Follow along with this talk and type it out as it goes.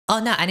Oh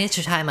no, I need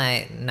to try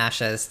my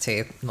NASHOR'S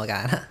too,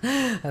 Morgana.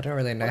 I don't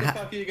really know What how. the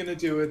fuck are you gonna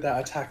do with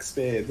that attack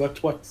speed?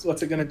 What's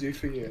it gonna do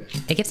for you?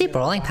 It gives you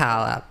brawling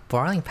power.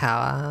 Brawling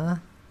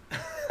power.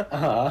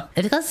 It's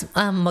because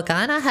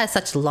Morgana has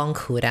such long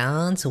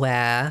cooldowns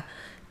where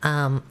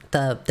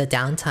the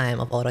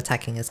downtime of auto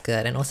attacking is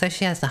good, and also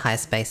she has the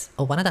highest base,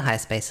 or one of the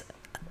highest base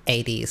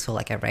ADs for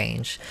like a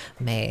range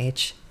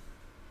mage,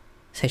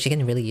 so she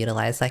can really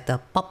utilize like the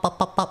pop pop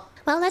pop pop.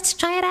 Well, let's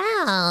try it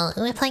out.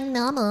 We're playing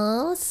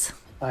normals.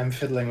 I'm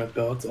fiddling with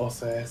builds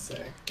also, so...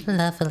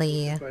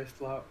 Lovely.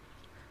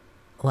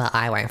 Well,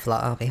 I won't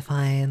flop, I'll be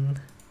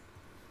fine.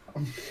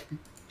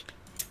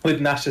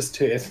 With Nash's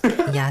tooth.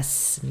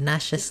 Yes,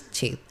 Nash's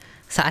tooth.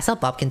 So I saw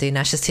Bob can do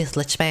Nash's tooth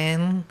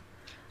Lichbane.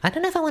 I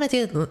don't know if I want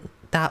to do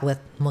that with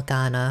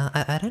Morgana.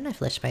 I don't know if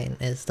Lichbane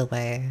is the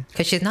way.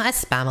 Because she's not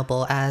as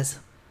spammable as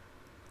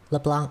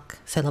LeBlanc.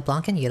 So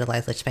LeBlanc can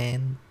utilize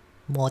Lichbane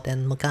more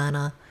than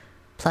Morgana.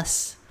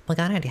 Plus,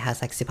 Morgana already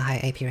has like super high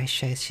AP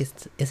ratios. She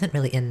isn't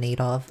really in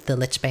need of the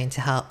Lichbane to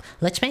help.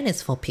 Lichbane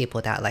is for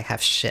people that like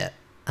have shit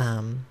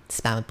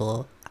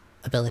spammable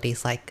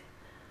abilities like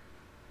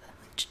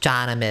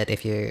Janna mid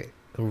if you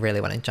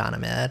really want to Janna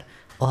mid.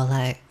 Or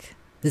like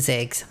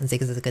Ziggs.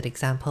 Ziggs is a good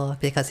example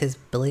because his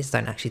abilities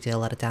don't actually do a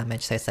lot of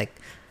damage. So it's like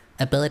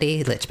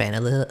ability Lichbane,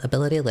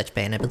 ability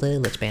Lichbane,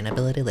 ability Lichbane,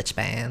 ability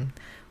Lichbane.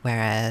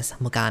 Whereas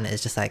Morgana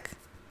is just like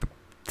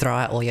throw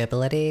out all your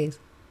abilities,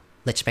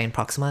 Lichbane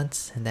procs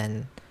once, and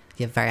then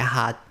you're it's very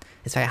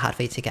hard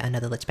for you to get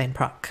another Lichbane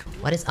proc.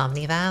 What is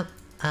Omnivamp?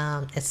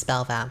 It's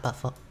Spell Vamp, but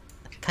for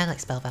kind of like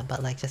Spell Vamp,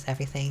 but like just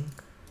everything.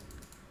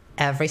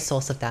 Every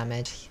source of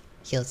damage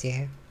heals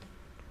you.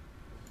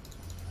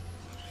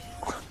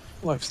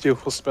 Lifesteal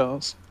for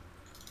spells.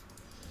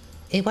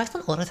 It works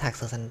on auto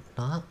attacks, does it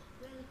not?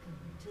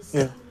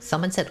 Yeah.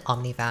 Someone said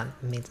Omnivamp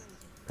means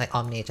like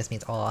Omni just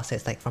means all, so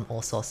it's like from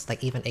all sources,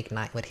 like even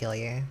Ignite would heal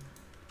you.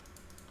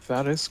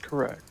 That is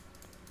correct.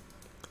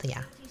 So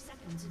yeah.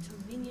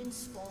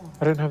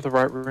 I don't have the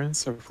right runes,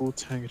 so full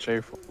tank J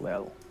for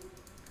Lel.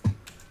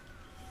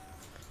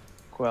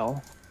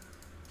 Well,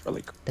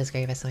 really cool. Does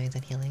Grievous wins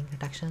and healing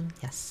reduction?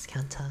 Yes,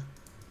 counter.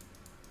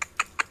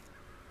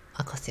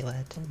 Of course it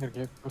would. I'm gonna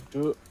get up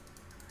to it.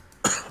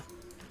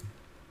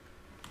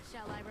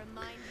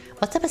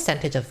 What's the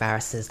percentage of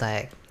Varus's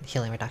like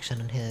healing reduction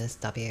on his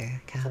W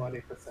count?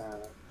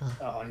 40%.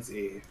 On his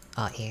E.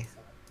 Oh, E.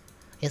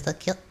 It's a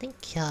cute thing,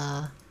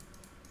 yeah.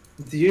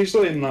 It's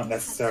usually not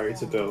necessary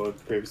to build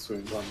previous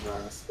wounds on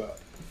Varus, but...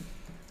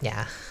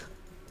 Yeah,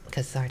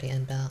 because it's already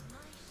inbuilt.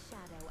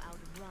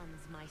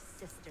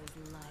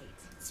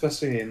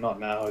 Especially not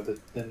now, the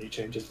new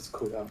changes with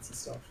cooldowns and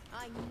stuff.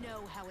 I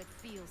know how it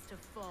feels to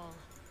fall.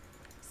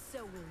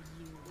 So will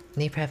you.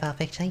 New profile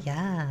picture,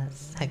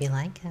 yes. Hope you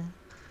like it.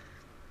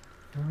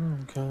 Oh,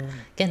 okay.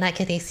 Good night,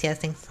 Cadecia.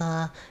 Thanks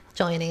for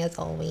joining as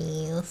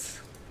always.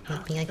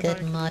 Being a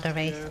good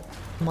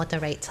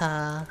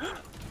moderator.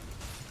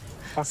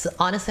 So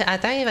honestly, I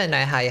don't even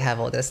know how you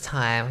have all this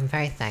time. I'm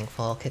very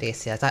thankful,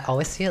 Cadecia. I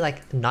always see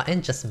like, not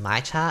in just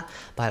my chat,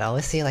 but I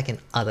always see like in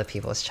other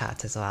people's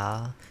chats as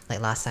well.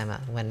 Like last time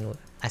when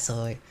I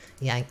saw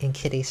in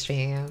Kitty's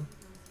stream.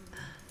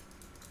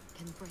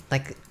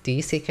 Like, do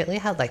you secretly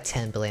have like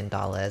 $10 billion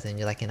and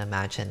you're like in a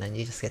mansion and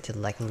you just get to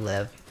like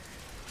live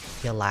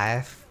your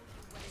life?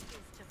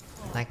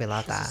 Like, we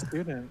love that.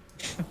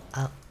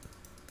 Oh.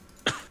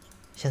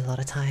 She has a lot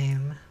of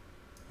time.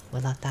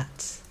 We love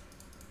that.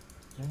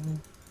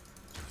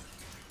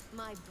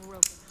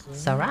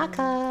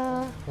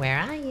 Soraka, where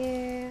are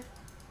you?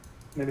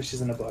 Maybe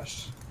she's in a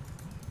bush.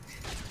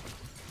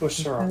 Bush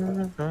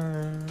Soraka.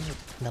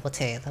 Level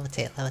 2, level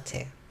 2, level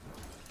 2.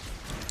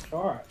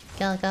 Alright.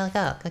 Go, go,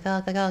 go, go,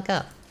 go, go, go,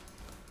 go.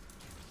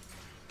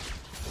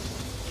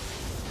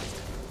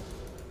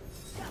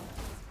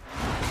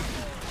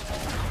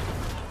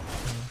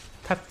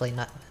 Probably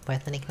not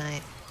worth an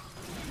ignite.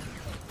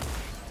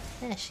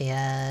 There she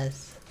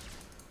is.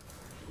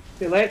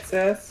 See you late,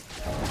 sis.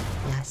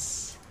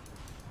 Yes.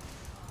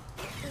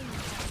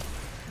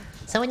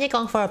 So when you're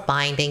going for a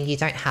binding, you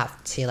don't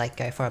have to like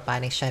go for a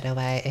binding straight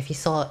away. If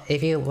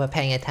you were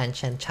paying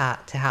attention,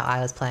 chat, to how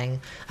I was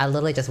playing, I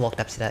literally just walked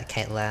up to the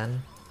Caitlyn.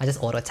 I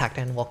just auto attacked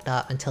her and walked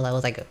up until I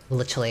was like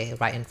literally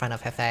right in front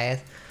of her face.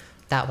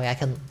 That way I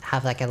can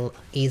have like an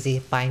easy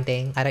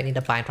binding. I don't need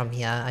to bind from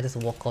here. I just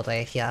walk all the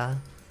way here,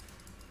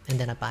 and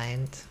then I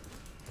bind.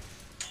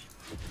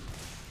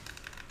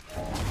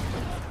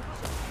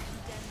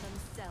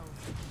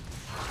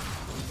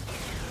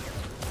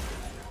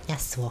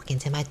 Yes, walk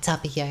into my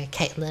W,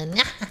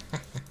 Caitlyn.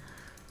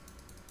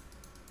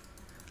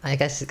 I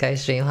guess you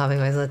guys stream hopping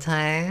most of the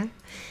time.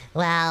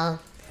 Well,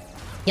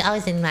 you're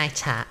always in my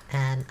chat,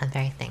 and I'm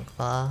very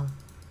thankful.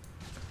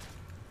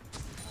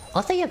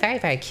 Also, you're very,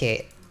 very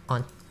cute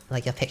on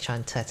like your picture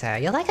on Twitter.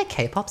 You're like a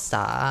K-pop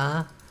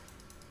star.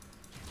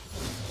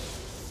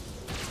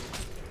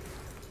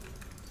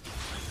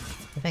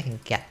 If I can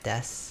get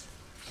this.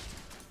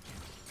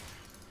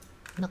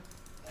 No.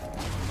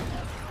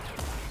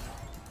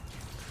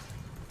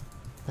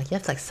 Like, you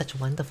have like such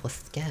wonderful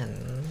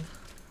skin.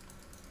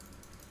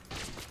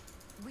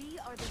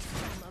 are the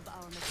sum of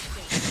our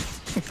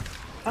mistakes.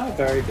 How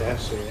very dare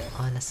she?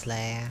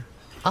 Honestly.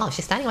 Oh,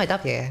 she's standing my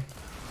W.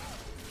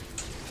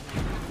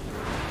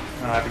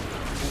 No, I'd be...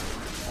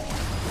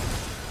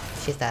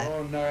 She's dead.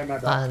 Oh no, my Oh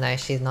bad. no,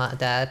 she's not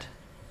dead.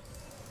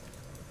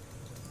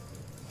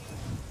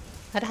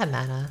 I don't have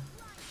mana.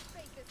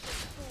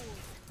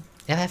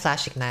 If I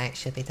flash ignite,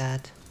 she'll be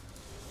dead.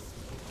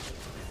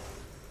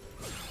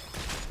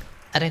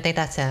 I don't think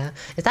that's him.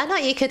 Is that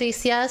not you,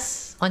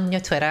 Caduceus, on your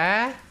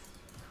Twitter?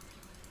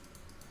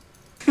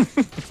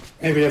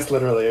 Maybe it's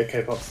literally a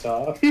K-pop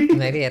star.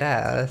 Maybe it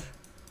is.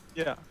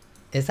 Yeah.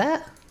 Is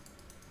that?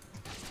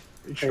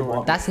 Pretty sure.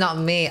 want- That's not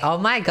me. Oh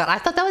my god, I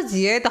thought that was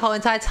you the whole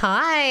entire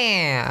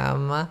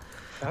time.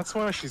 That's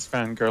why she's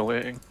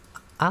fangirling.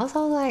 I was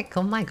all like,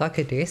 oh my god,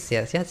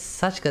 Caduceus, you had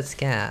such good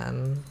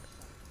skin.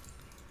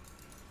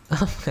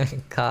 Oh my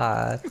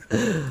god.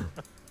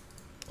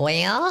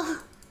 Well?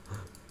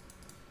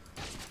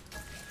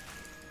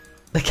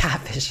 The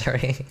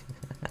catfishery.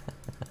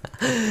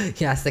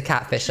 Yes, the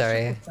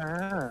catfishery.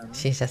 Fan.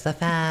 She's just a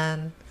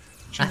fan.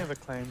 She never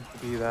claimed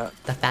to be that.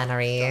 The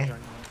fannery.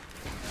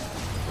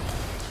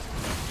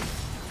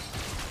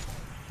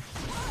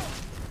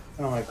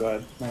 Oh my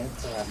god, no,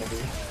 it's alright,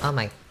 maybe. Oh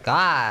my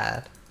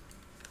god.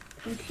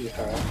 Thank you,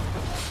 her.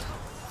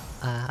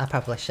 I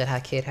probably should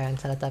have queued her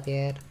instead of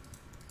W'd.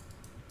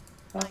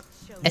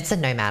 Show It's a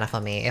no matter for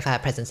me if I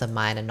have presence of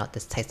mind and not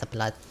this taste of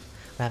blood.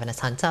 Ravenous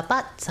Hunter,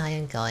 but I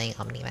am going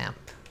Omni-Ramp.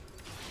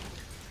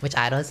 Which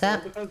idol is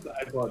that? Because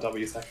I bought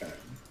W second.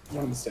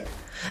 No mistake.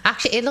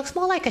 Actually, it looks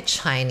more like a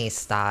Chinese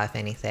star, if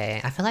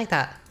anything. I feel like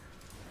that...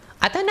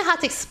 I don't know how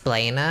to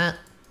explain it,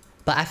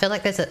 but I feel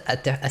like there's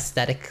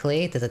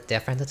aesthetically, there's a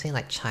difference between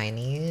like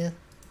Chinese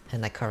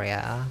and like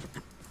Korea.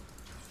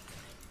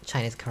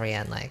 Chinese,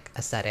 Korean, like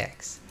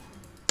aesthetics.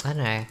 I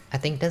don't know. I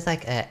think there's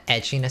like a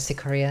edginess to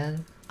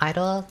Korean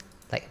idol,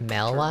 like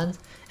male ones,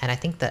 and I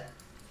think that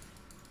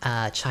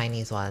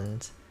Chinese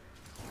ones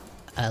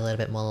are a little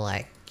bit more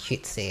like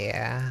cutesy.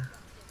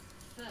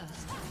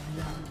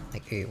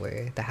 Like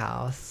Uwu, the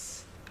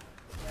house.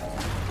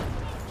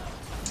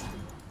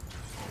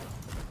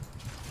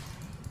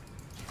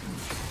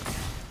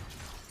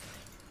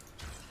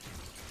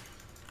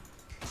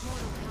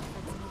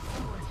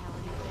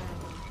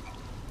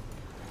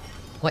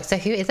 Wait, so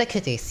who is a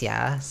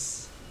Caduceus?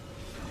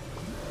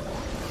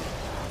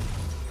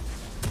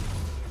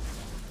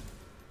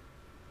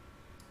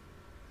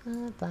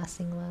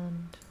 Blasting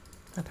Wand.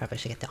 I probably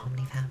should get the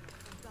Omni-Vamp.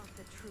 about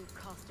the true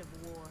cost of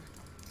war.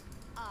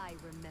 I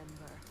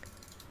remember.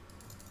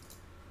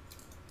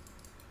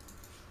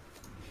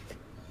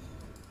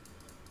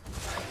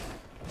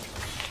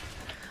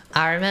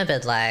 I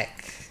remembered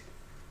like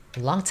a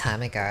long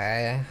time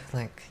ago,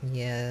 like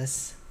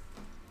years.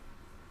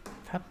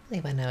 Probably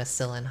when I was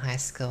still in high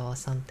school or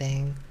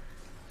something.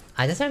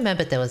 I just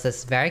remembered there was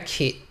this very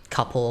cute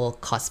couple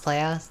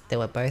cosplayers. They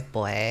were both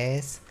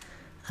boys.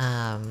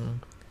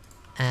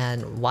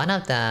 And one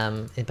of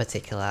them in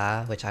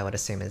particular, which I would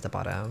assume is the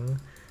bottom,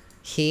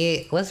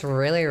 he was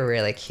really,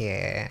 really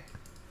cute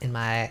in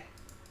my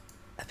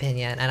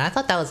opinion. And I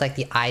thought that was like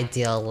the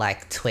ideal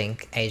like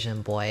twink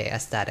Asian boy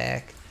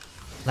aesthetic.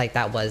 Like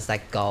that was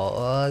like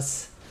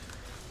goals.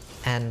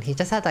 And he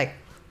just had like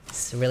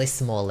really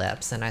small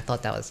lips, and I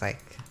thought that was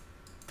like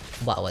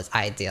what was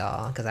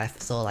ideal, because I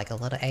saw like a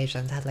lot of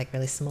Asians had like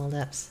really small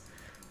lips.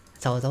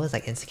 So I was always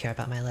like insecure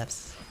about my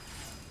lips.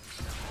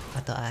 I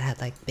thought I had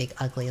like big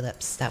ugly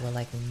lips that were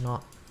like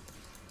not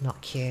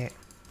cute.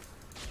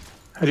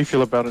 How do you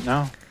feel about it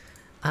now?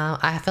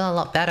 I feel a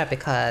lot better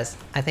because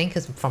I think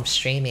it's from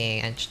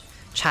streaming and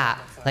chat.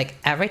 Like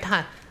every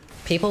time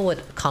people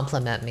would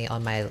compliment me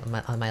on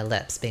my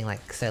lips being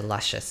like so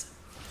luscious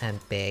and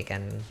big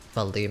and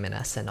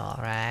voluminous and all,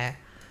 right?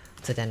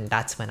 So then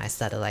that's when I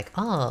started like,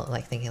 oh,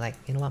 like thinking like,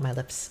 you know what, my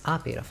lips are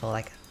beautiful.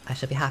 Like I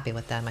should be happy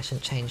with them. I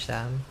shouldn't change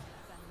them.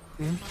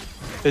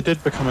 They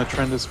did become a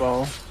trend as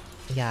well.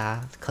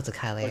 Yeah, because of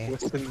Like Kylie.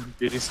 Western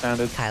beauty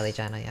standards. Kylie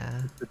Jenner,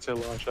 yeah. To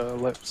larger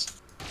lips.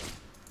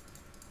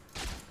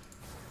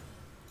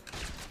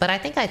 But I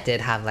think I did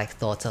have like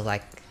thoughts of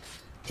like,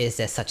 is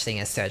there such thing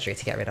as surgery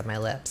to get rid of my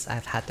lips?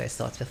 I've had those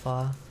thoughts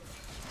before.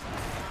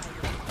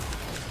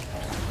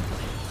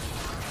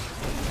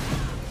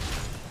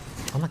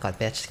 Oh my god,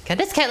 bitch. Can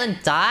this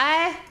Caitlyn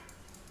die?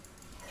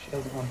 She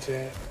doesn't want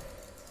to.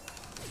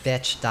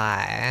 Bitch,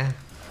 die.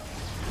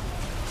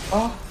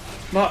 Oh,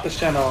 not the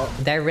channel.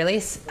 They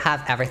really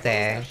have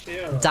everything.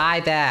 Shield.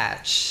 Die,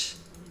 bitch.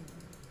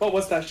 What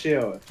was that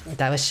shield?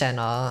 That was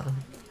Chanel.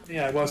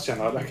 Yeah, it was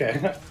channel.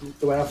 Okay.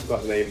 The way I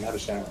forgot that they even had a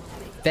channel.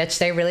 Bitch,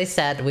 they really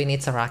said we need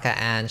Soraka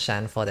and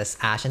Shen for this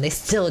Ashe, and they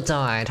still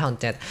don't, and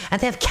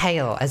they have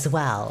KO as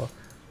well.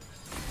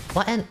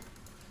 What an...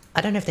 I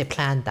don't know if they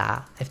planned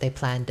that. If they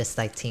planned this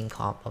like team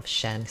comp of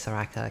Shen,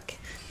 Soraka,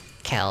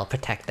 kill,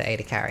 protect the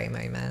AD carry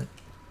moment.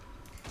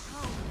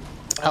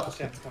 Oh,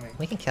 Shen's coming.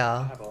 We can kill.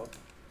 I have ult.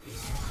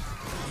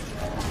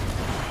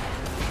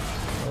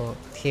 Oh,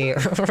 he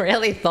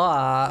really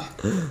thought.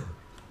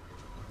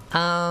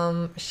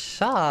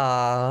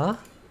 Sure.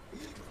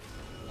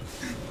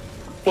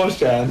 Poor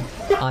Shan.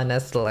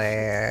 Honestly.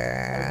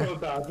 I feel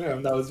bad for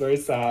him. That was very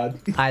sad.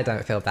 I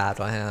don't feel bad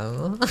for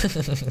him.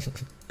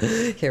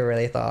 He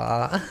really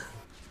thought.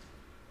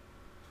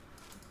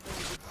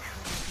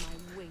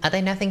 Are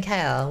they nerfing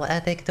Kale? What are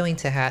they doing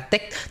to her?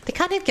 They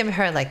can't even give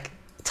her like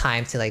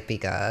time to like be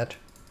good.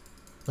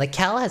 Like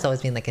Kale has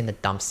always been like in the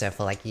dumpster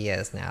for like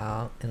years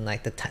now, and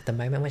like the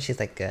moment when she's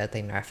like good,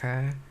 they nerf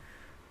her.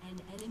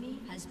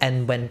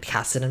 And when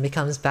Cassidy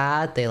becomes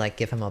bad, they like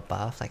give him a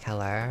buff. Like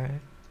hello.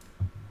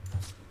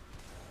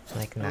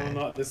 Like no. No,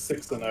 not this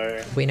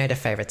 6-0. We know the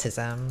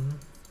favoritism.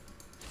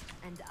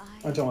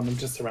 I don't want them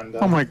to surrender.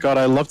 Oh my god,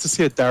 I love to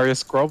see a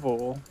Darius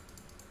grovel.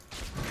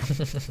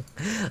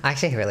 I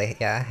actually really,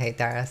 yeah, hate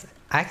Darius.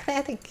 Actually,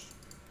 I think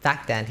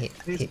back then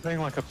He's playing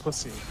like a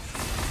pussy.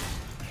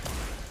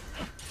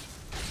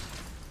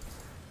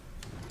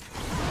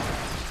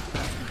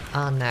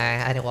 Oh no,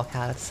 I didn't walk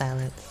out of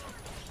silence.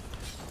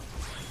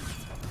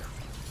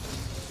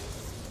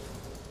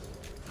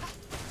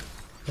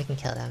 We can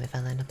kill them if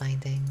I land a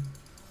binding.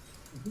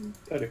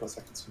 34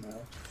 seconds from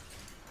now.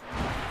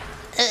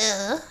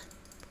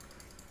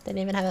 Didn't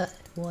even have it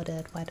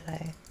watered. Why did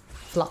I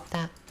flop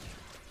that?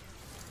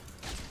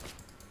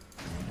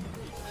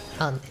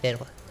 Oh, it did.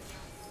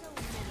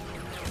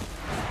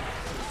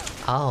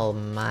 Oh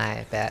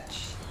my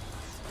bitch.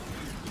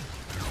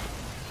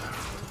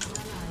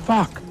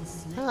 Fuck!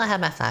 Oh, I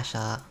had my flash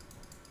up.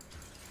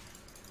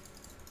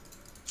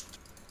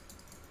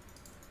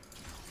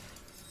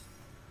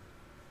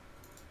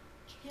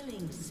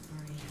 Killing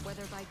spree.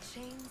 Whether by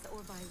chains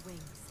or by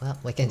wings. Well,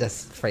 we can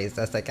just freeze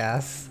this, I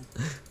guess.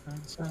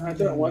 I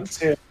don't want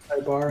to.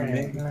 So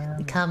boring.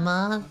 Come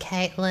on,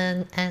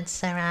 Caitlyn and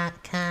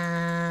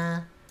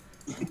Soraka.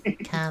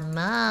 Come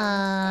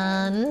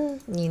on.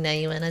 You know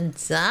you wanna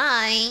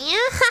die.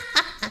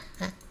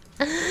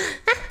 I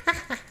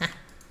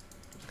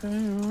did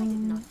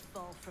not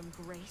fall from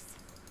grace.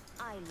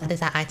 What is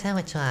that item?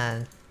 Which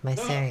one? My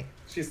Siri.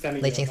 She's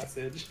sending me a Leeching.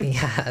 message.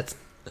 Yeah. It's...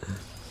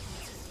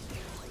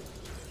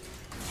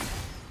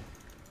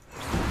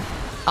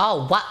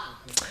 Oh, what?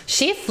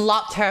 She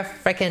flopped her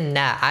freaking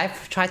net.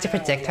 I've tried to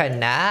predict her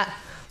net,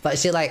 but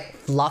she like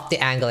flopped the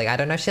angling. I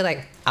don't know if she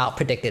like out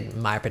predicted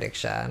my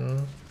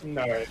prediction.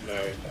 No,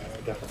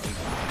 definitely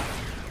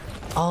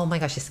not. Oh my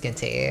gosh, she's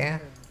skinty.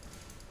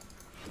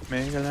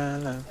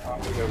 Megalala.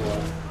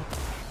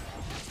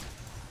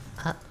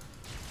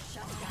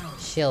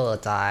 She'll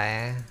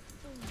die.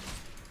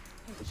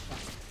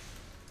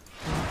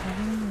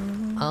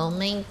 Oh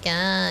my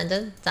god,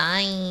 just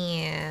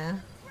die.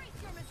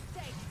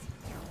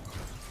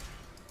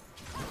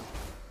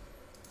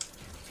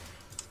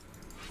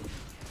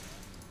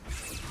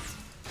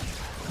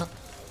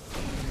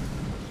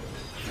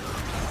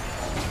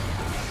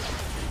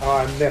 Oh,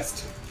 I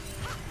missed.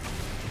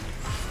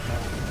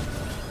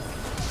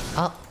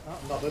 Oh,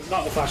 Not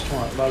the flash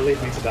taunt. They'll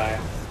leave me to die.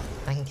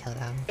 I can kill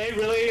them. They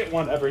really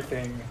want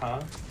everything,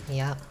 huh?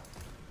 Yep.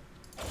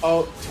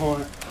 Oh,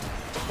 taunt.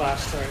 Flash,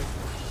 sorry.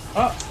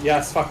 Oh,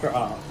 yes, fuck her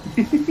up.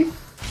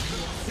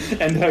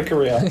 End her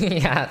career.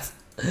 Yes.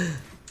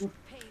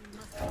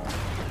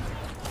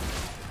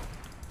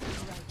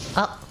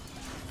 Oh.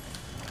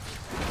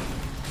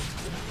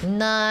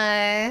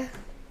 No.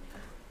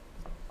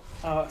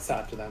 Oh,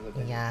 sad for them.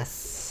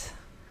 Yes.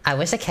 I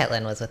wish a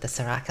Caitlyn was with the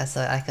Soraka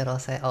so I could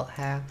also ult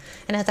her.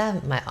 And I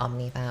have my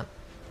Omnivamp.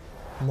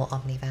 More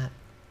Omnivamp.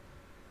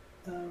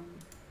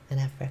 And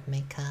have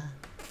Rhythmaker.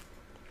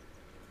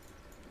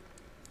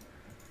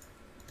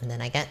 And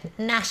then I get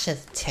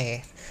Nash's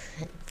Tooth.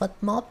 With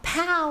more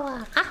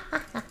power.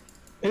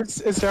 Is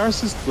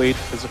Darius's blade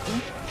physical?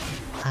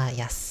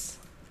 Yes.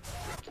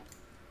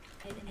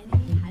 An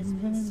enemy has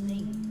been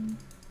slain.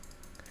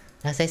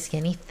 I say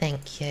skinny,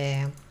 thank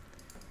you.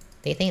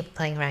 Do you think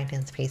playing ranked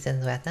in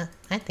Prison's worth it?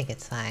 I think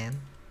it's fine.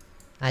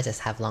 I just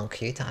have long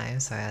queue time,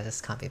 so I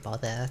just can't be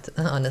bothered,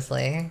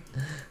 honestly.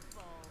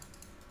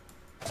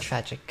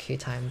 Tragic queue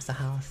times the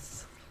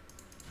house.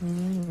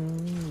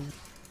 And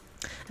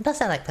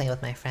plus I like playing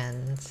with my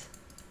friends.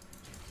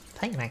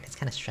 Playing ranked is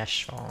kind of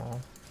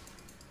stressful.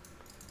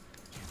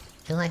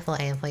 Delightful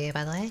AM for you,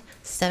 by the way.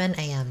 7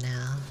 AM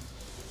now.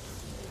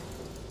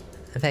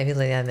 Baby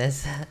Liam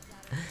is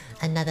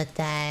another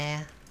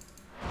day.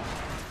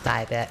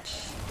 Die,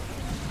 bitch.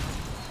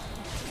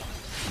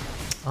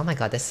 Oh my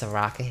god, this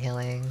Soraka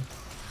healing.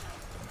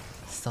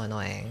 So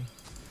annoying.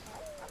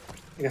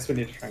 I guess we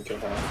need to try and kill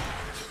her.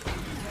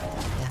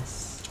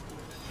 Yes.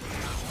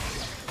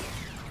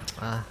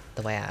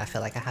 The way I feel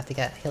like I have to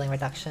get healing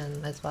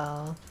reduction as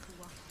well.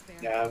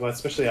 Yeah, but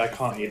especially I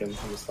can't eat them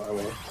from this far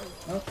away.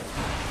 Oh.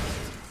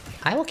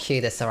 I will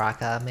Q this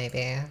Soraka,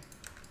 maybe.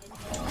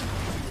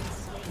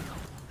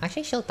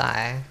 Actually, she'll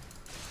die.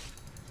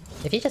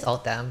 If you just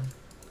ult them.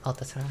 Ult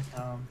the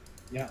Soraka.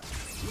 Yeah.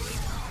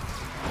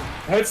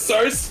 It's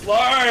so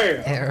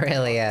slow! It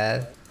really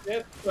is.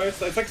 It's so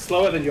slow. It's like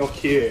slower than your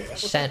Q.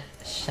 Shen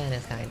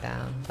is going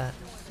down, but...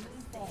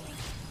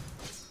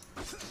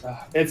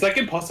 It's like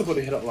impossible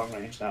to hit at long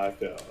range now, I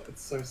feel.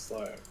 It's so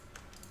slow.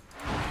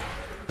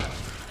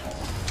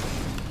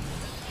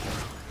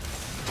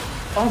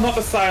 Oh, not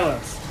the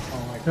silence.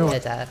 Oh my god. You're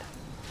dead.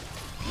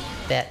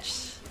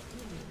 Bitch.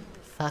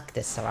 Fuck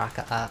this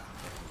Soraka up.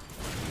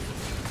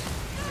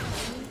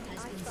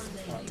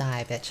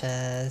 Die,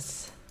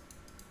 bitches.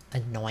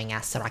 Annoying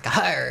ass Soraka.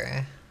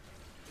 Her.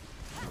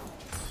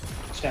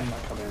 Shen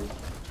might come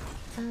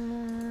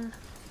in.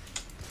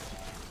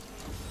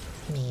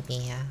 Maybe,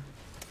 yeah.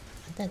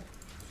 I don't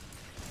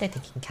think he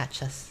can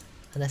catch us.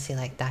 Unless he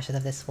like dashes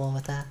of this wall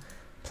with a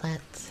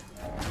plant.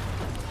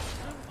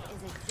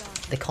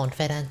 The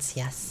confidence,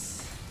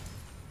 yes.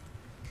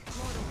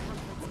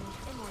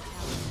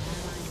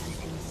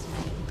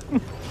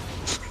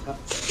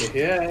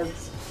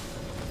 Yes.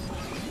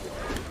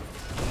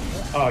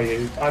 Oh,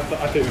 you. I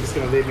thought you were just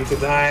gonna leave me to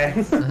die.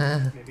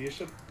 Maybe you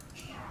should.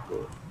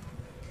 Cool.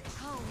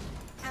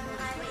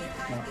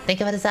 Thank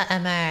you for the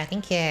Emma.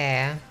 Thank you.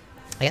 I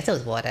guess it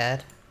was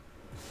watered.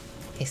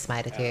 He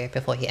smited you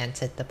before he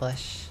entered the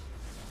bush.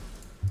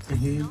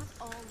 Not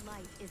all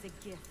light is a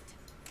gift.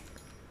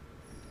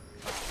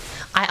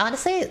 I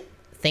honestly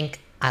think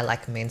I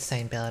like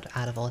Moonstone build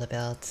out of all the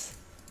builds.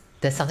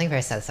 There's something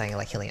very satisfying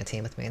like killing a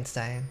team with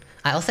Moonstone.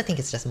 I also think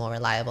it's just more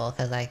reliable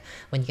because like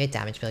when you go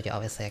damage build, you're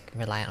obviously like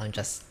reliant on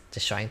just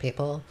destroying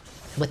people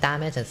with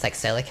damage. And it's like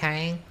solo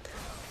carrying,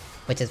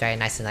 which is very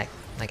nice in like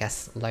I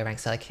guess low rank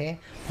solo queue.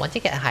 Once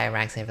you get higher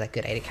ranks and you have like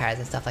good AD carries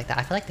and stuff like that,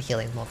 I feel like the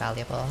healing is more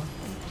valuable.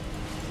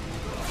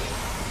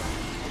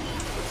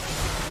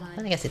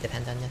 I guess it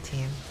depends on your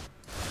team.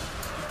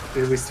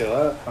 Did we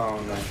steal it?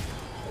 Oh no.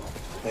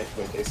 Wait,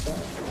 they stole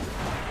it?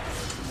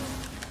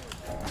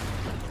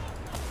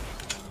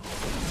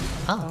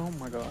 Oh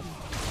my god.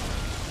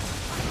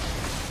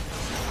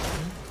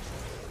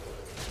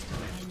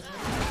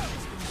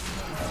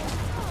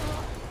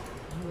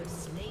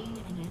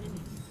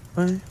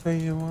 Whatever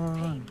you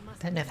want.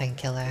 Don't know if I can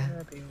kill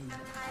her.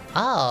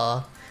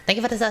 Oh, thank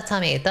you for the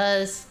Tommy.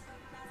 Does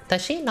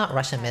she not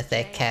rush a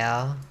mythic,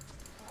 Kale?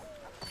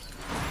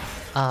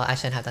 Oh, I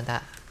shouldn't have done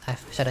that. I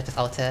should have just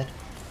ulted.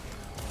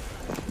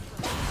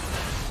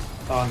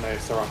 Oh no,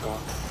 Soraka.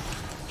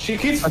 She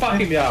keeps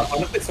fucking me up.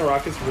 Honestly,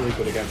 Soraka's really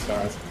good against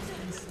Varus.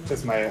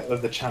 It's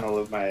the channel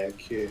of my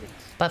Q.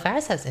 But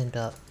Varus has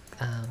inbuilt.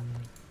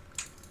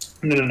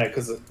 No,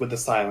 because with the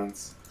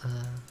silence.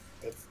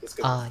 It's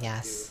good. Oh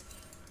yes.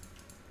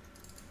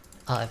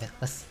 Oh, okay.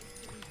 Let's.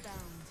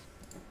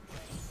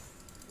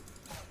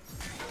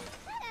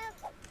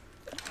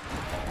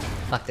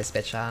 Fuck this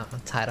bitch up.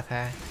 I'm tired of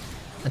her.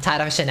 I'm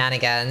tired of her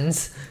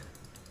shenanigans.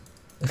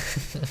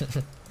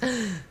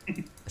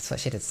 That's what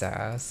she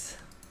deserves.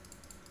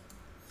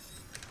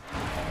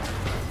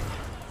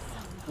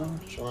 Oh,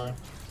 sure.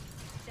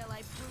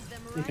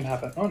 You can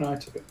have it. Oh no, I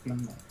took it. No.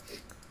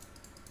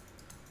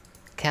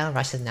 Kale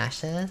rushes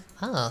Nash's?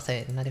 Oh,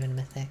 so not even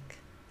mythic.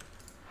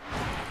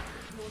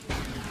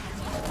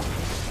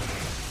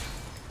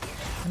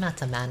 I'm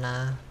out of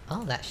mana.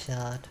 Oh, that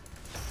shield.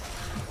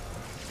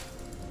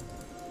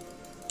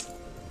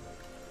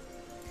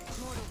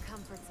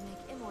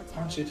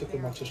 Oh, she took the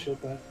Monster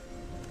Shield back.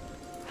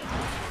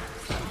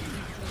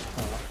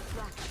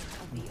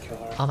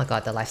 Oh my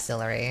god, the life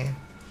stealery.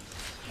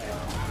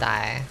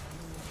 Die.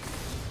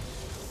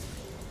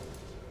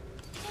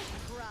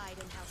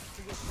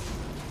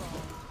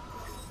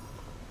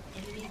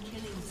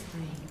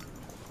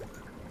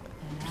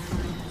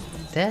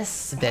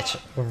 This bitch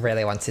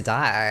really wants to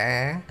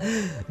die.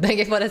 Thank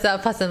you for the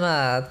sub,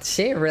 Pasuma.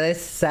 She really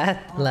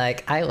said,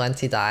 like, I want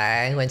to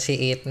die when she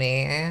eat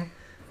me.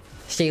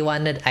 She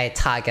wanted a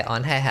target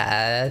on her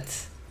head.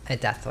 A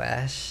death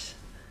wish.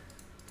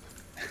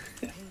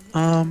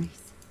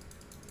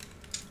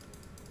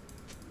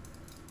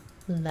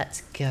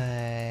 Let's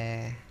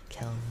go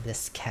kill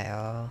this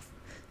cow.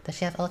 Does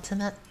she have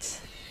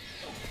ultimate?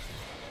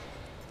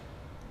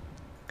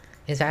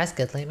 Is Varus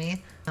good,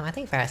 Lumi? I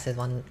think Varus is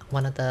one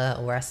of the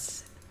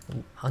worst,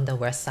 on the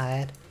worst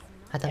side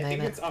at the moment. I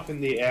think it's up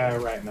in the air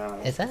right now.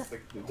 Is it? It's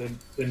like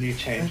the new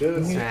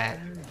changes. Right.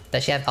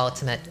 Does she have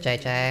ultimate,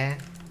 JJ?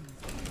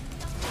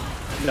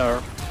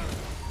 No.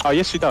 Oh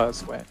yes, she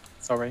does. Wait,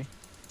 sorry.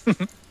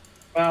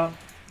 Well,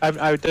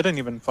 I didn't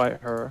even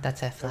fight her.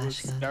 That's her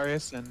flash gun.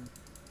 Darius and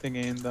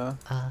thingy in the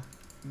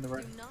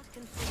right.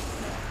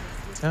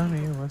 Tell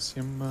me what's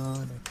your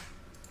money.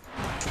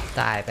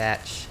 Die,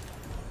 bitch.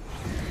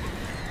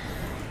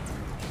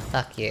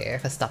 Fuck you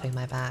for stopping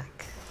my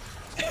back.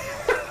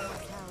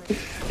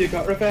 You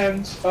got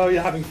revenge. Oh,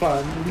 you're having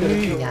fun. You're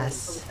gonna kill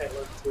Yes.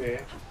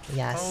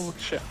 Yes. Oh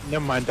shit.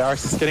 Never mind,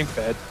 Darius is getting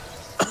fed.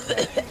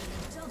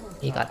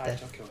 You got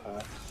this.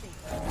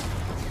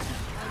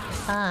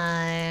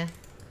 Hi.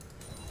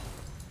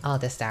 Oh,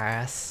 this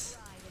Darius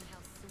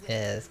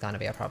is gonna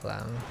be a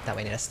problem that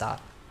we need to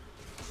stop.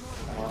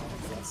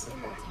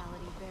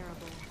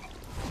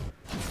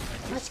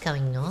 What's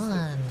going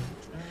on?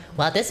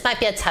 Well, this might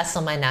be a test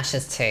on my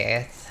Nash's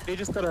teeth. He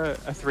just got a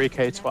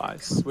 3k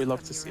twice. We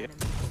love to see it.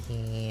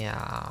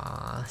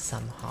 Yeah,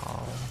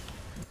 somehow.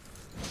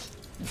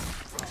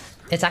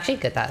 It's actually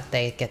good that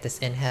they get this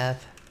inhib.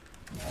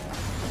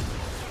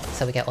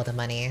 So we get all the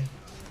money.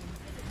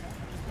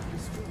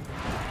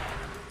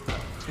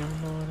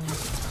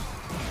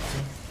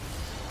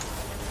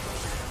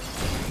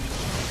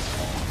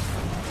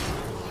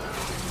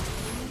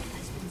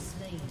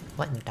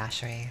 What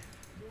dashery?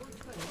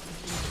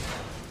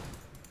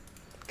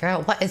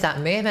 Girl, what is that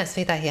movement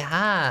speed that he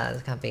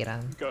has? Can't beat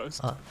him.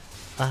 Ghost. Oh,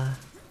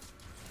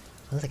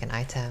 looks like an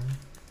item.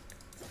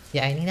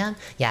 Yeah, I need him?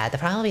 Yeah, the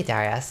problem will be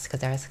Darius, because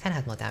Darius kind of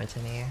has more damage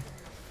than me.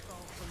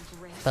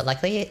 But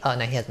luckily, oh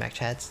no, he has mech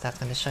treads. That's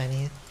gonna destroy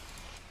me.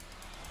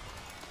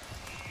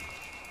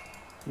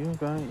 You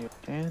got your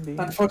candy.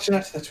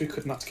 Unfortunate that we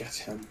could not get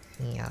him.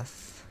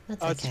 Yes,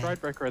 that's It's okay.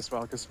 Stride Breaker as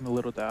well, because I'm a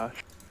little dash.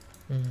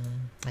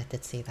 I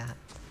did see that.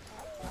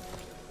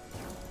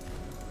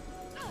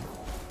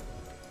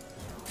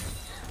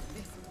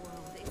 This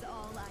world is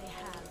all I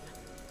have.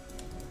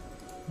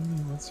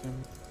 Let's see.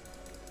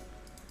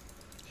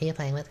 Who are you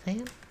playing with,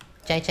 Queen?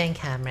 JJ and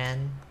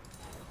Cameron.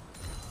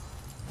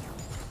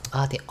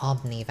 Oh, the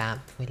Omni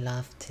Vamp. We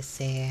love to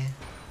see.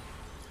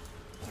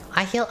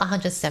 I heal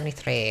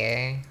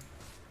 173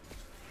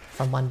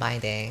 from one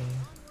binding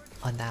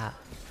on that.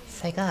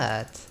 So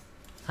good.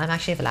 I'm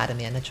actually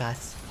Vladimir in the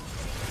dress.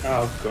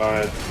 Oh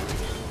god.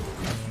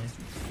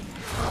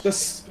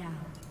 Just...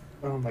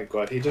 Oh my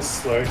god, he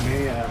just slowed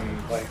me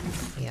and like...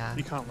 Yeah.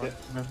 You can't run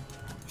from him.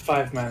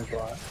 5-man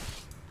draw.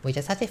 We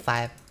just had the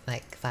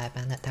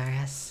 5-man at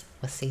Darius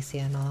with CC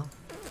and all.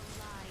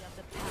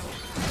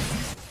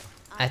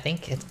 I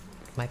think it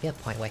might be a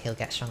point where he'll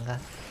get stronger.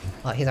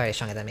 Well, he's already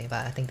stronger than me,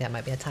 but I think there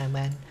might be a time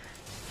when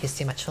he's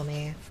too much for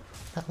me.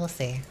 But we'll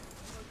see.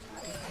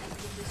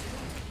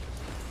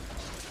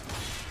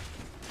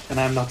 And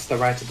I'm not the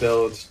right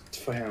build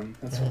for him.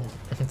 That's all.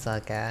 It's all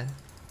good.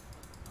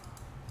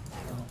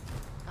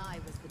 I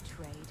was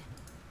betrayed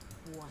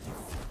once.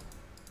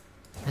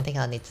 I think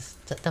I'll need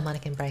just the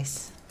demonic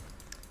embrace.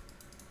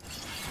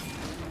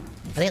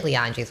 I think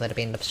Liandry's would have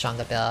been the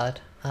stronger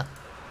build.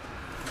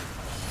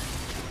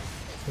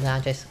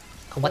 Liandry's...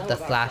 What the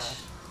flash?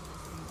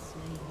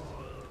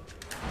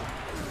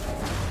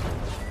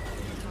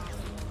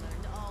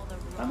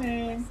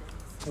 Coming!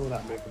 Oh,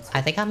 that movement's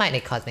I think I might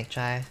need Cosmic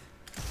Drive.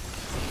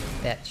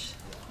 Bitch.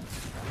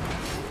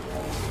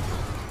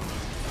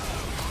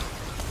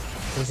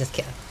 Please just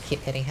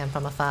keep hitting him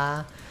from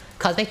afar.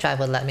 Cosmic Drive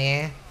would let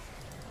me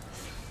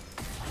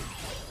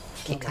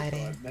keep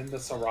kiting. Then the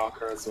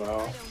Soraka as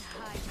well.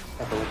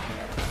 Have a look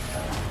here.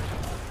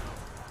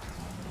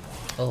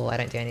 Oh, I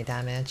don't do any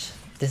damage.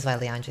 This is why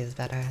Liandry is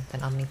better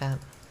than Omnivamp.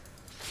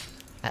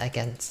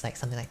 Against like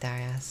something like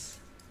Darius.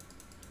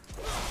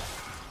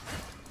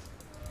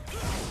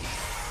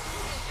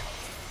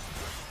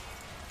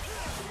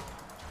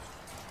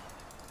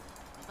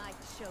 I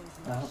chose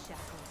my No.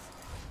 shackles.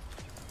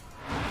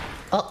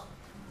 Oh!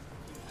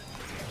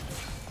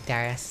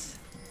 Darius.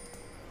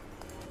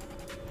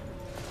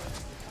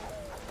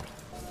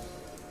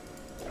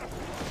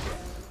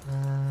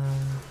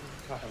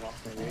 Cut him off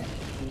maybe.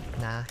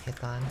 Nah, he's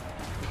gone.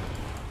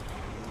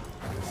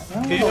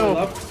 Oh, Heal.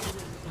 love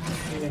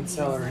eating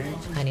celery.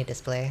 I need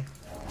display.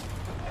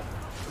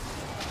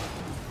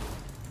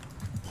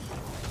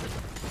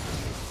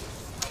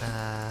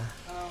 I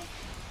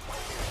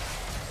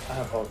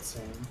have ult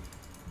soon.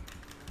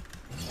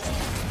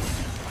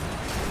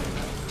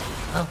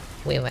 Oh,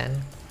 we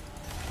win.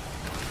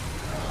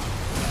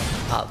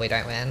 Oh, we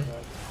don't win.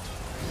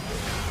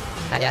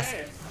 Yes.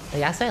 The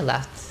Yasuo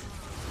left.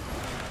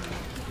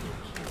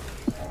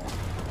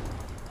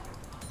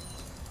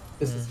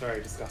 This is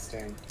very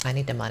disgusting. I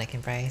need demonic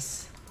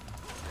embrace.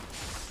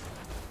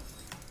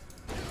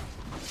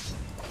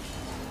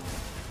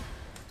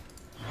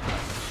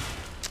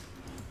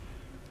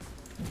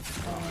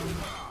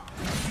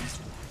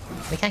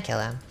 We can't kill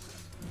him.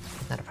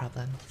 It's not a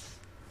problem.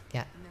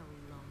 Yeah. No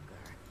longer.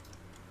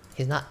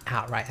 He's not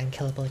outright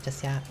unkillable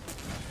just yet.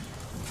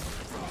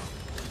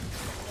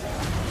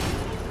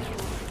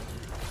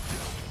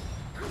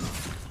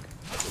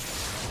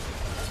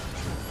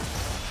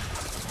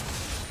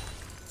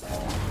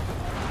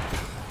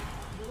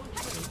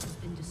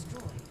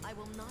 I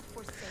will not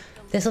forsake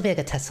the This will be a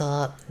good test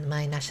for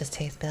my Nash's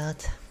Teeth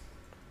build.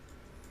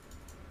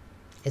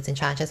 Its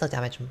enchantress will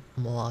damage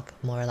more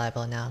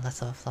reliable now,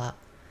 less of a flop.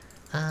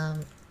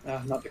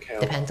 Not the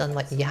KO. Depends on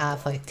what you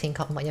have for team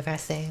comp and what you're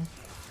versing.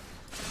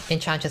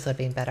 Enchantress would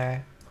be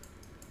better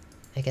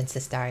against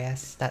this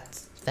Darius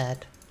that's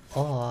fed,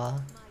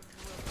 or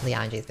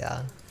Liandry's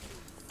build.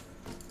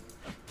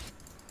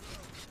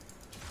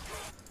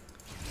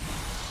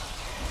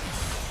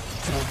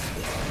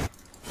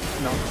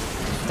 No.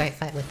 Don't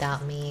fight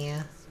without me.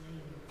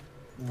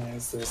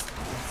 Nice, this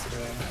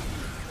today.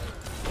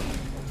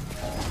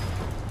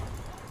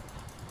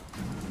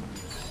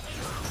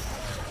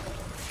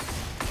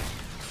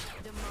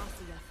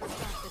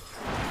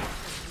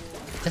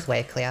 Just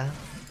wave clear.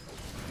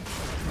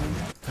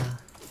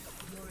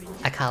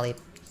 Akali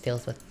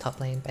deals with top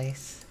lane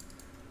base.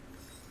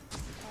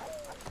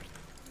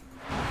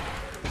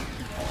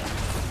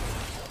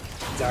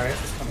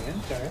 Darius is coming in.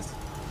 Darius.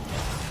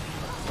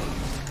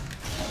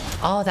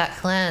 Oh, that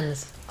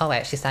cleanse! Oh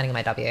wait, she's standing in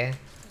my W.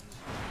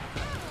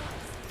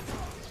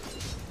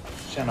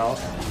 Channel.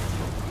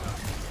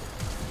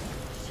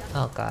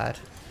 Oh god.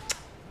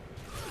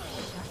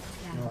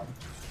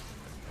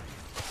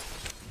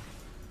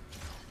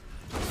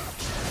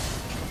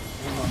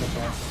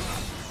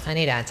 I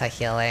need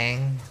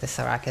anti-healing. This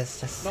Soraka is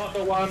just Not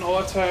the one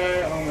auto.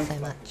 Oh my so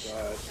god. much.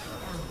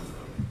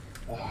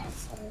 Ah,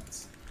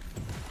 science.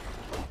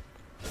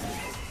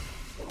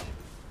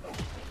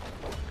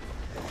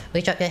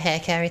 We drop your hair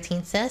care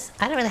routine, sis?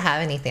 I don't really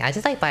have anything. I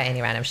just like buy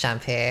any random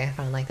shampoo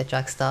from like the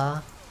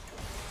drugstore.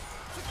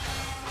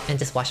 And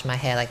just wash my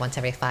hair like once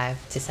every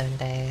 5 to 7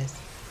 days.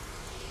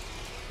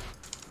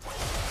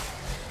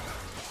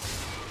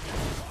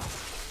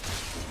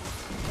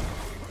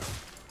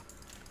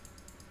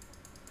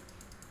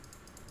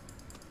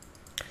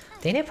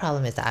 The only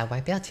problem is that I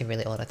won't be able to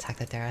really auto-attack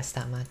the Darius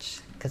that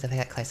much, because if I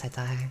get close I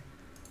die.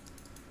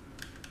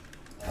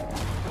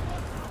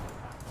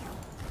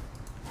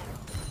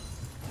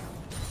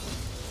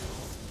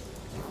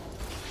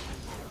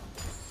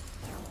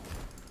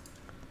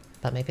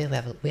 But maybe we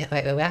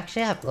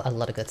actually have a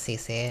lot of good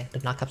CC. The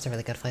knockups are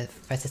really good for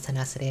versus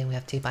tenacity, and we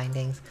have 2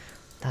 bindings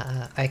that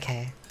are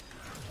okay.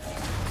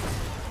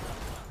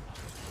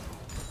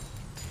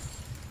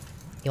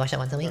 You watch it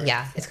once a week?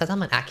 Yeah, it's because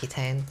I'm on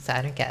Accutane, so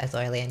I don't get as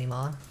oily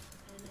anymore.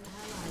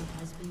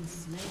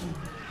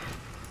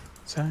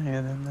 Sorry,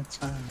 then that's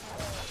fine.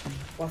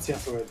 What's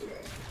Yasuo doing?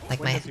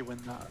 Like When does he win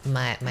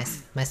that?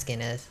 my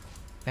skin is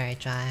very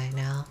dry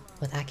now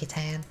with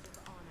Accutane.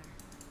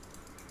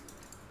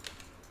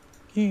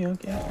 Yeah,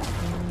 okay.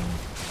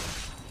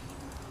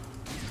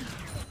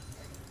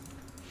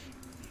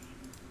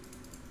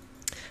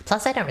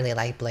 Plus, I don't really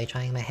like blow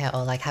drying my hair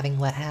or like having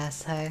wet hair,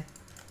 so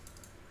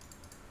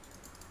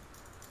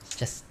it's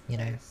just, you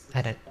know,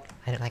 I don't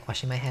like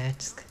washing my hair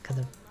just because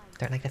I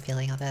don't like the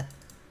feeling of it.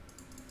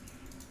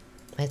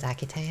 What is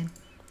Accutane?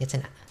 It's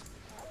an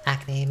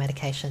acne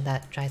medication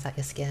that dries out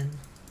your skin.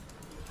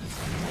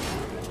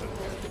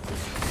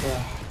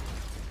 Yeah.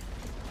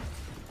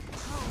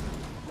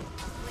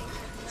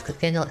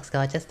 Skin looks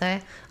gorgeous though.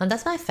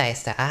 That's my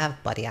face though. I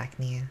have body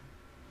acne.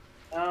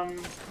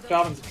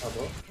 Garvin's in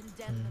trouble.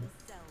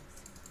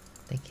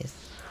 Thank you.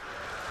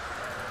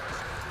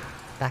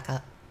 Back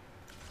up.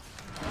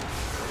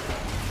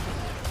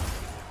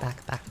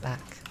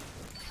 Back.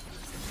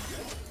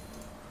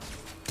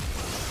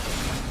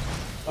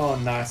 Oh,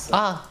 nice.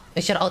 Oh,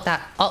 we should ult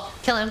that. Oh,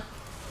 kill him.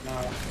 No.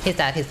 He's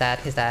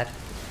dead.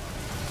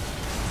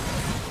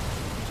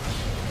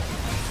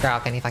 Girl,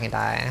 can you fucking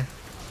die?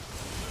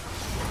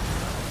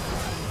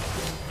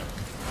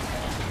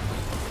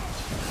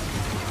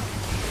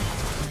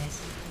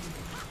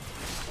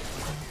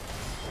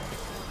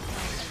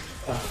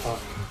 Oh, fuck.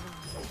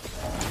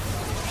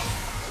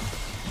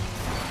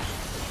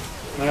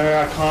 No,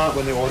 I can't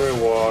win the auto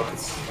war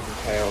because I'm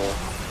pale.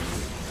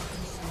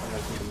 I'm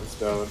making this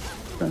build.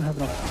 Don't have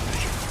enough.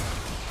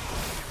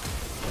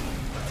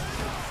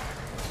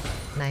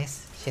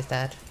 Nice, she's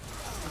dead.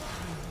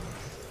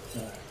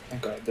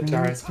 Thank god, the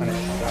Darius kind of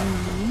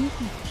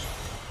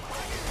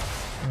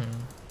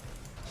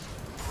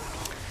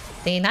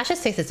The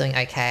NASHOR'S is doing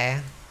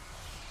okay.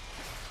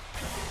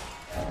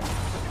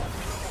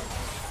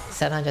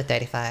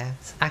 735.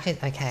 It's actually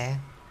okay.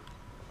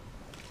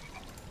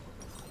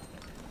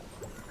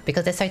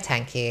 Because they're so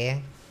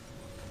tanky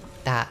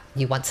that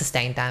you want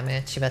sustained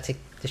damage, you're about to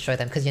destroy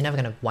them because you're never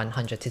going to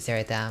 100 to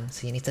 0 them,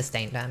 so you need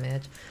sustained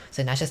damage.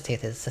 So NASHOR'S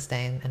Teeth is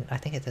sustained, and I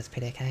think it is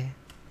pretty okay.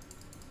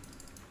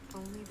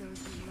 Only those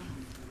who love.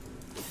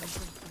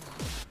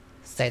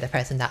 So the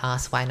person that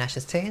asked why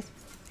NASHOR'S Teeth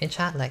in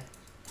chat like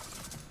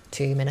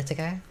 2 minutes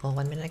ago or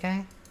 1 minute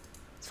ago,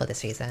 it's for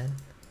this reason.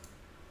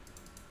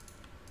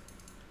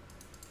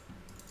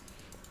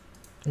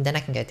 And then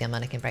I can go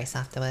Demonic Embrace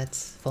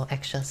afterwards for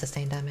extra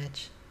sustained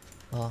damage.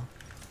 Or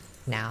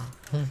now.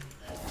 Are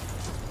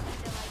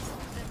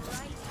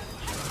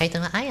you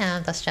doing what I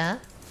am, Dustra?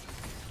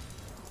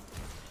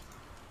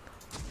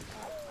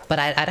 But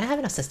I don't have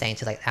enough sustain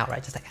to like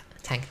outright just like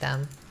tank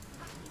them.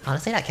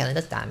 Honestly, that killing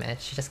does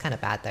damage. She's just kind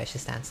of bad though, she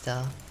stands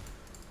still.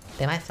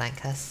 They might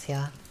flank us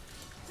here.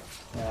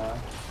 Yeah.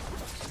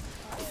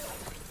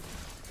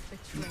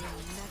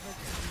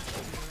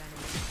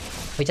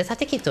 We just have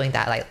to keep doing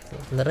that, like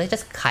literally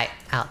just kite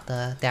out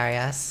the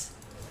Darius.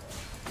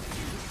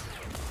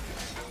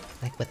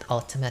 Like with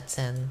ultimates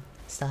and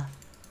stuff.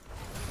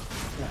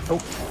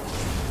 Oh.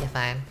 You're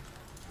fine.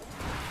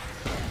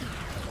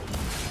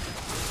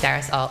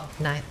 Darius ult,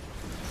 nice.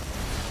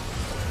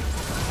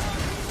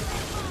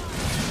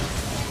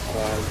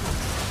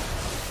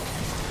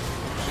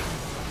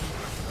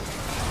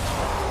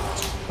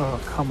 Oh,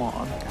 come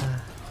on.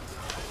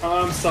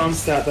 I'm so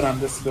upset that I'm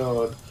this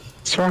build.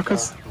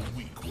 Soraka's...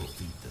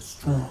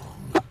 Oh.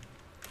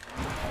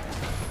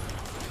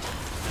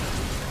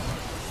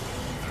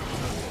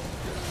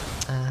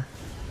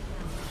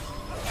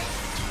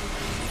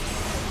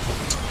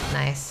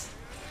 Nice.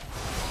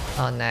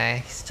 Oh no,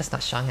 he's just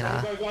not strong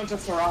enough. Go on to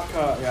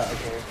Soraka. Yeah,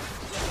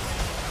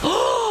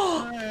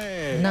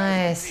 okay.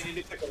 Nice.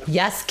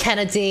 Yes,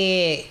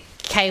 Kennedy.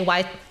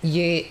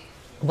 KYU,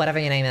 whatever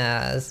your name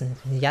is.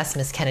 Yes,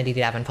 Miss Kennedy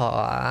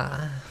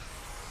Davenport.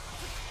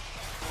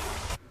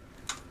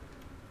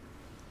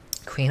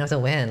 Queen of the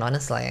win,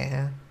 honestly.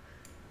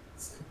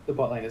 The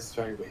bot lane is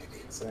very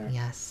weak, so...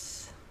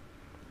 Yes.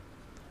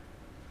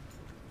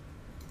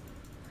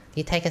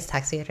 You take his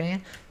taxi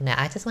train? No,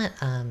 I just went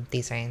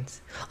these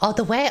runes. Oh,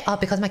 the way up,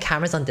 because my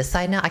camera's on this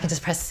side now, I can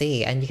just press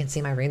C and you can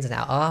see my runes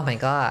now. Oh my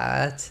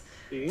god.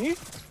 See?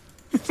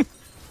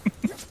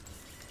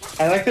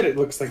 I like that it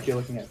looks like you're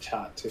looking at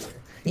chat too.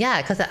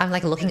 Yeah, because I'm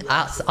like looking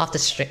out off the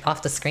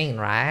screen,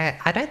 right?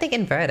 I don't think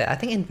inverted. I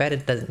think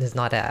inverted is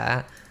not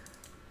it.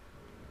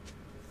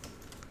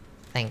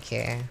 Thank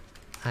you.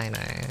 I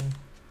know.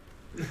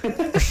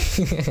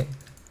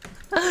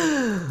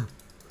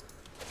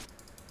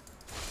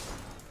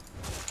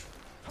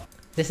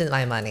 This is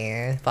my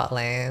money, bot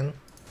lane.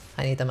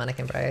 I need the demonic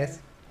embrace.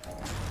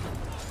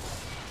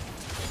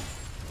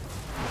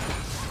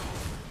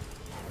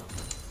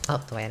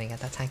 Oh, wait, I didn't get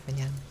that tank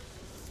minion.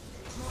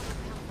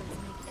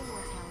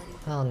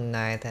 Oh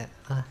no, that.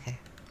 Okay.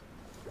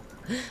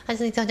 I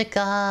just need 200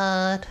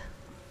 god.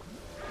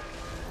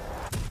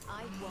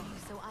 I walk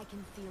so I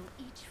can feel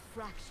each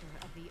fracture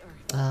of the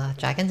earth.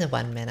 Dragon's in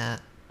 1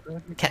 minute.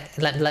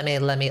 Let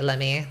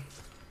me.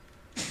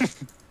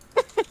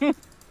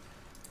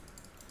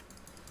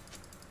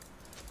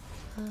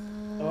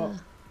 Oh.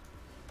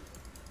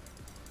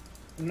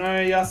 No,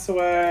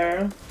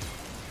 YesStyle.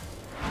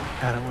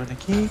 I don't want to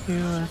keep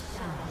you.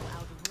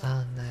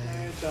 Oh no.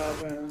 Hey,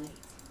 Darwin.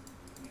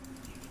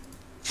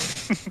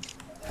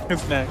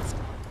 Who's next?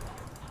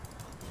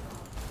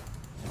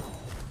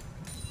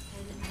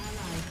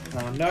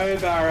 Oh no,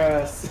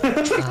 Varus.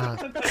 Oh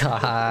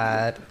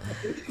god.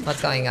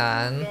 What's going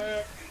on?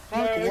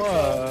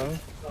 Whoa.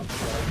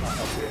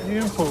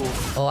 You.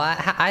 Oh,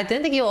 I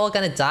didn't think you were all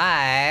gonna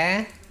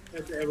die.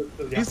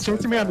 He's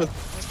chasing me on the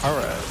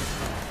turret.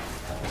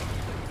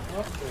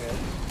 Okay.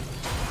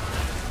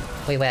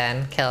 We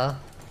win. Kill.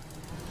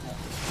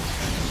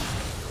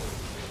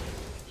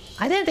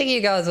 I didn't think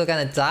you guys were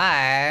gonna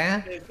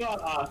die. It's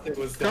not us, it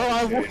was Girl,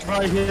 I walked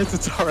right here to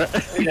turret.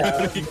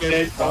 Yeah, You get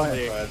it's not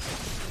dying.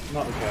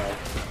 not the girl.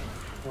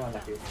 Come on,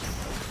 Lucky.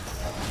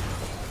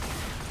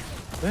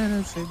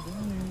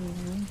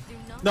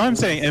 No, I'm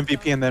saying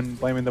MVP and then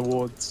blaming the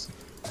wards.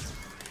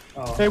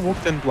 Oh. They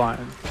walked in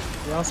blind.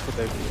 Who else would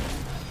they be?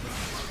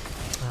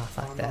 Oh,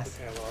 fuck Not this.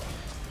 the girl.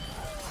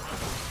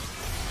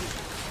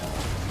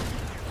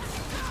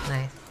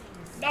 Nice.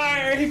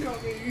 No, he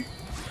got me.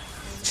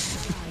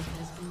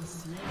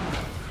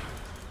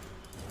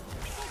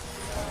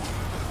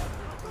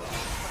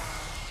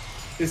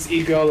 This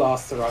ego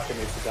lost Soraka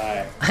needs to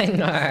die. I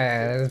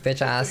know,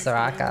 bitch ass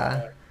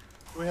Soraka.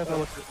 We have a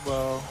look at,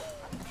 well,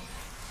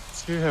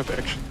 two have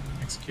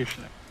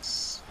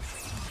executioners.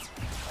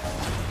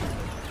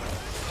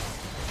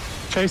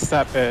 Chase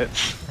that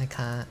bitch. I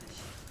can't.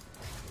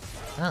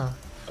 Oh.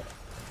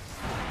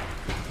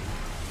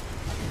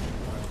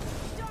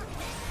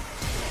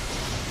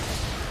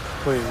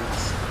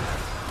 Please.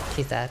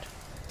 She's dead.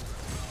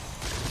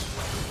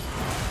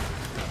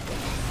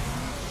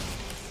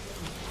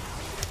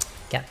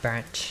 Get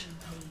burnt.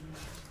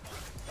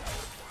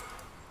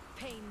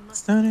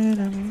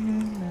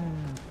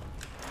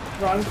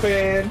 Run,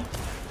 Queen.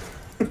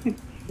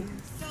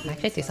 I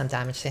could do some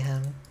damage to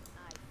him.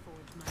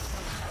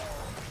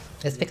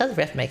 It's because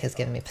Riftmaker's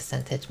giving me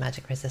percentage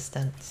magic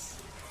resistance.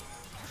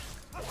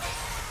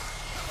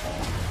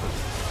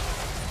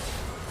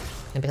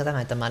 And because I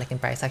have demonic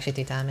embrace, I actually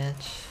do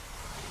damage.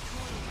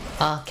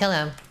 Oh, kill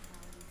him!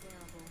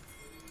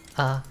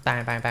 Oh,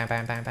 Baron.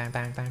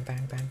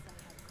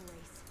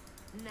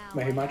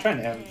 Wait, he might try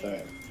and end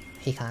though.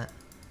 He can't.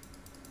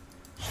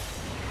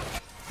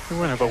 We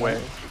went over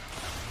way.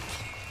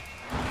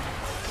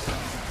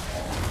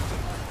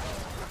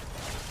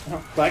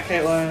 Oh, bye,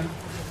 Caitlyn.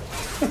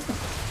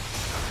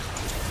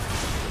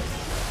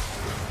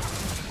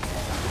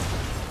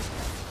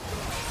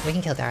 We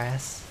can kill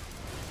Darius.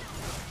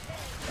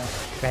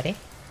 Ready?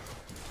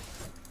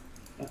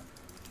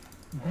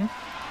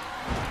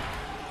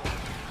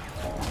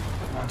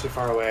 Not too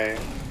far away.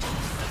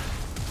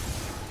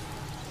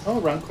 Oh,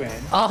 run, Queen.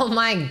 Oh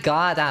my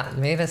god, that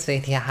movement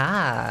speed you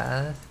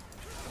have.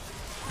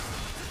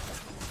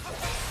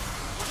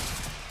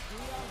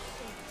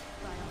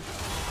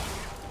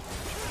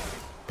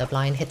 The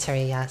blind hitter,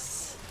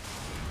 yes.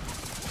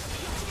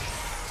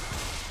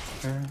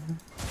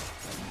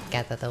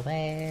 Get out of the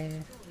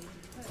way.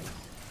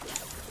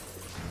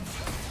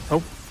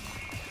 Oh.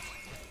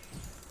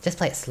 Just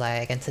play it slow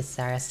against his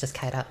Darius, just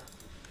kite up.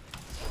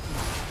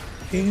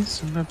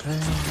 He's in the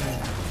pain.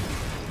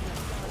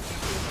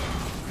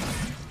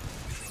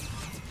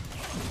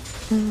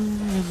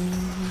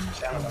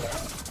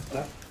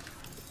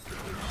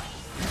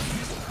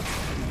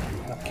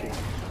 Okay.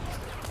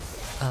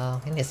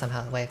 Oh, we need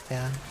somehow wave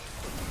there.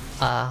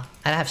 I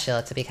don't have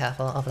shield to be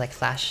careful of like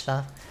flash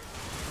stuff.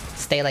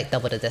 Stay like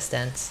double the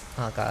distance.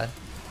 Oh god.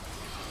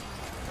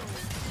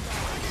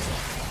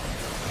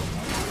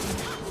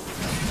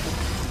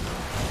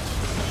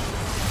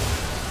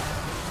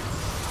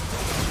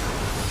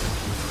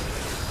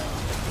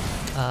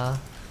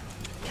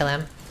 Kill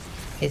him.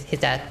 He's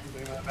dead.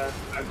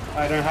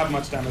 I don't have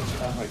much damage.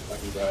 I'm like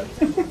fucking dead.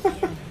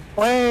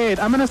 Wait,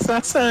 I'm an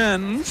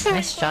assassin!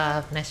 Nice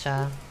job, nice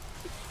job.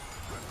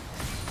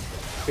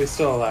 He's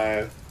still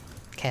alive.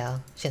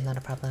 KO. She's not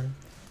a problem.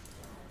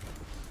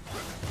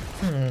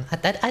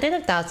 I did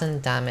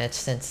 1,000 damage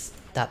since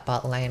that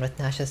bot lane with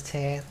Nash's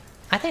Tooth.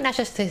 I think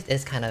Nash's Tooth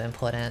is kind of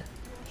important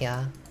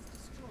here.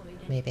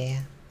 Maybe.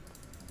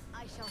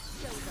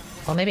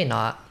 Or maybe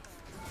not.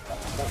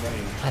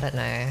 I don't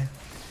know.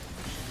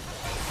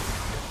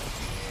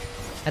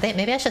 I think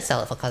maybe I should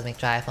sell it for Cosmic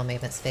Drive or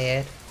Movement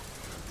Speed.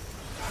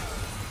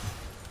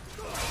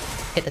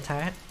 Hit the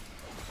turret.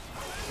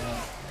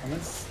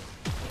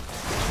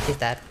 He's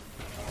dead.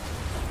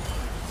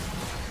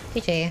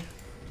 GG.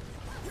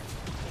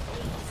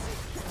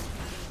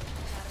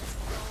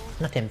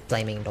 Not him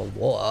blaming the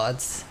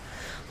wards.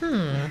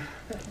 I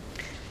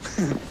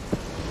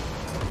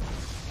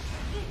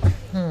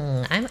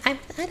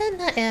don't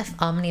know if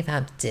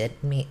Omnivamp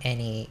did me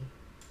any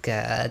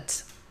good.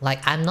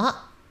 Like, I'm not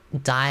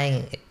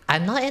dying.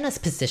 I'm not in a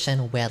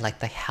position where like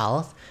the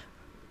health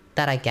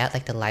that I get,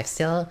 like the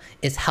lifesteal,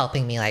 is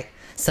helping me like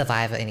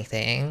survive or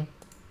anything.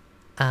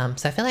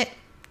 So I feel like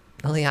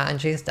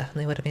Liandry's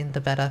definitely would have been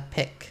the better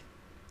pick.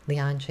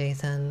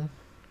 Liandry's and...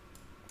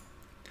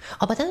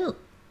 Oh, but then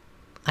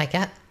I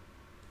get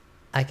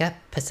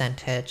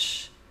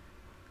percentage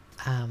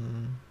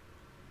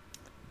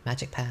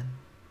Magic Pen.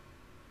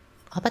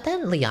 Oh, but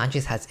then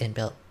Liandry's has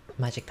inbuilt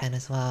Magic Pen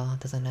as well,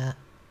 doesn't it?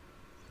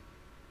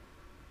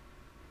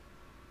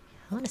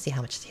 I want to see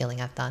how much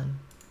healing I've done.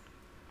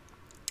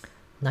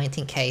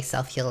 19k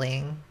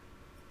self-healing.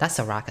 That's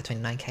a rocket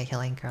 29k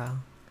healing, girl.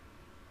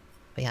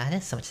 But yeah, I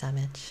did so much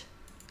damage.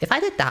 If I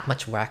did that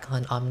much work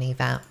on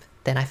Omnivamp,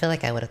 then I feel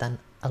like I would have done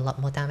a lot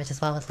more damage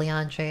as well with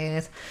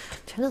Liandry's.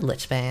 Turn the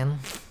Lichbane.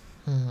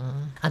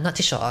 I'm not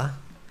too sure.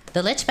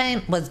 The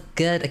Lichbane was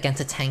good against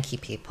the tanky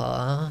people.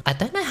 I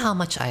don't know how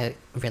much I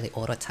really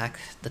auto-attack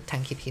the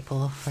tanky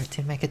people for it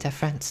to make a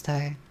difference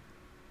though.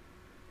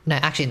 No,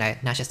 actually no,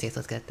 Nash's Tooth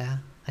was good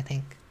there, I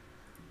think.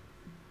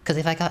 Because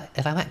if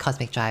I went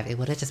Cosmic Drive, it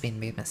would have just been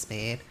movement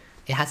speed.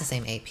 It has the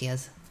same AP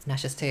as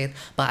Nash's Tooth,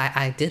 but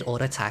I did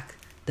auto-attack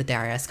the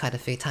Darius quite a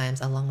few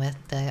times along with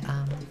the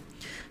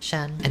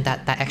Shen. And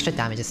that extra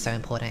damage is so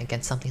important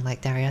against something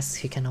like Darius,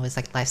 who can always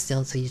like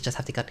lifesteal, so you just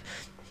have to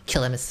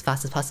kill him as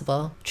fast as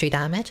possible. True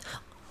damage?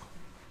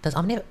 Does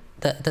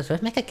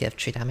Riftmaker give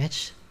true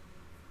damage?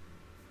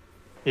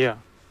 Yeah.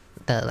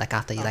 Like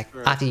after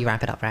you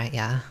ramp it up, right?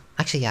 Yeah.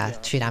 Actually yeah,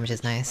 true damage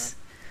is nice.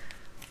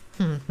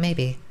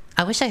 Maybe.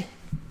 I wish I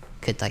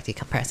could like do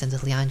comparisons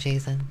with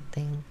Liandry's and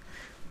thing,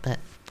 but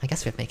I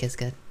guess Riftmaker is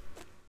good.